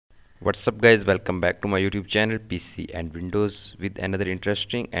What's up guys, welcome back to my YouTube channel PC and Windows with another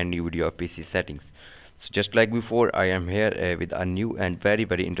interesting and new video of PC settings. So just like before, I am here with a new and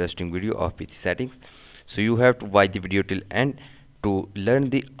very interesting video of PC settings. So you have to watch the video till end to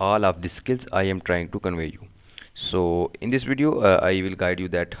learn the all of the skills I am trying to convey you. So in this video I will guide you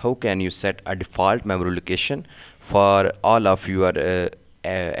that how can you set a default memory location for all of your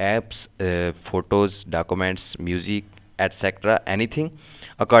apps, photos, documents, music, etc, anything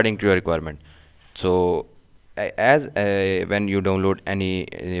according to your requirement. So as when you download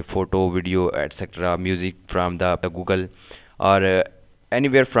any photo, video, etc, music from the Google or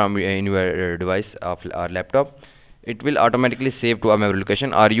anywhere from in your device of or laptop, it will automatically save to a memory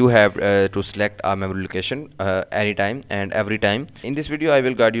location, or you have to select a memory location anytime and every time. In this video I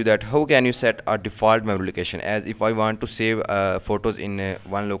will guide you that how can you set a default memory location, as if I want to save photos in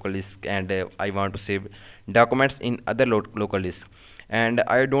one local disk and I want to save documents in other local disk, and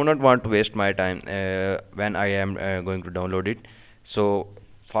I do not want to waste my time when I am going to download it. So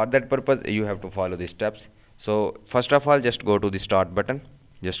for that purpose you have to follow these steps. So first of all, just go to the start button,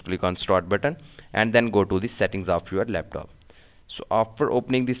 just click on start button and then go to the settings of your laptop. So after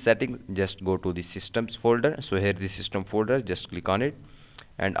opening this settings, just go to the systems folder. So here the system folder, just click on it,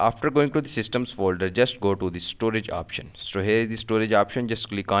 and after going to the systems folder, just go to the storage option. So here is the storage option, just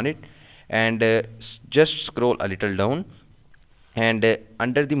click on it and just scroll a little down, and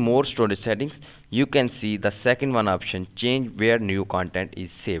under the more storage settings you can see the second one option, change where new content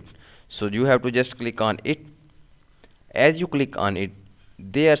is saved. So you have to just click on it. As you click on it,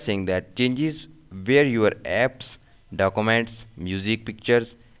 they are saying that changes where your apps, documents, music,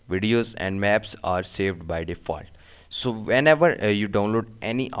 pictures, videos and maps are saved by default. So whenever you download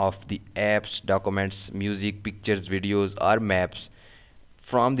any of the apps, documents, music, pictures, videos or maps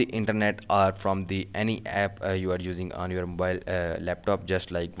from the internet or from the any app you are using on your mobile laptop, just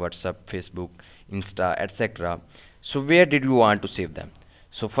like WhatsApp, Facebook, Insta, etc, so where did you want to save them?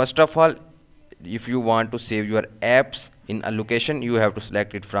 So first of all, if you want to save your apps in a location, you have to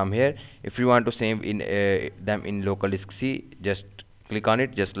select it from here. If you want to save in them in local disk C, just click on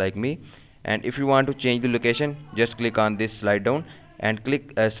it, just like me. And if you want to change the location, just click on this slide down and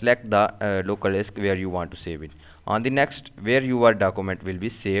click select the local disk where you want to save it. On the next, where your document will be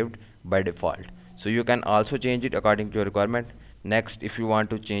saved by default, so you can also change it according to your requirement. Next, if you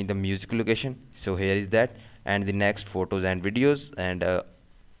want to change the music location, so here is that, and the next photos and videos, and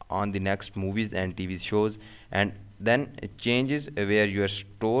on the next movies and TV shows, and then it changes where you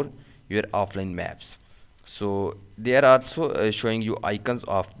store your offline maps. So they are also showing you icons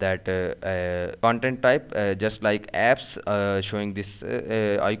of that content type, just like apps showing this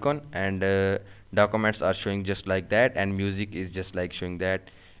icon, and documents are showing just like that, and music is just like showing that,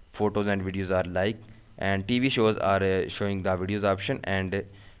 photos and videos are like, and TV shows are showing the videos option, and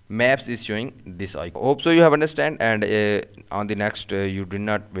maps is showing this icon. Hope so you have understand, and on the next you do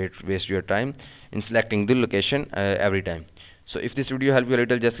not waste your time in selecting the location every time. So if this video helped you a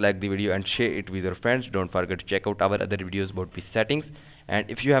little, just like the video and share it with your friends. Don't forget to check out our other videos about PC settings, and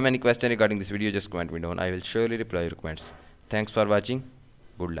if you have any question regarding this video, just comment me down. I will surely reply your comments. Thanks for watching.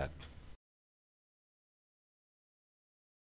 Good luck.